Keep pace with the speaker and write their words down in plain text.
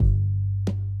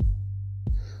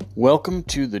Welcome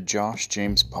to the Josh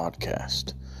James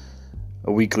Podcast,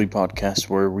 a weekly podcast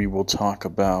where I will talk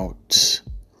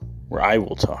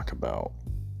about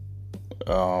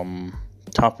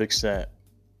topics that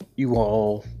you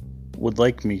all would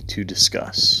like me to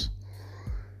discuss.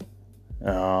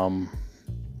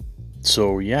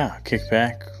 So kick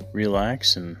back,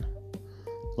 relax, and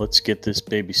let's get this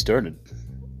baby started.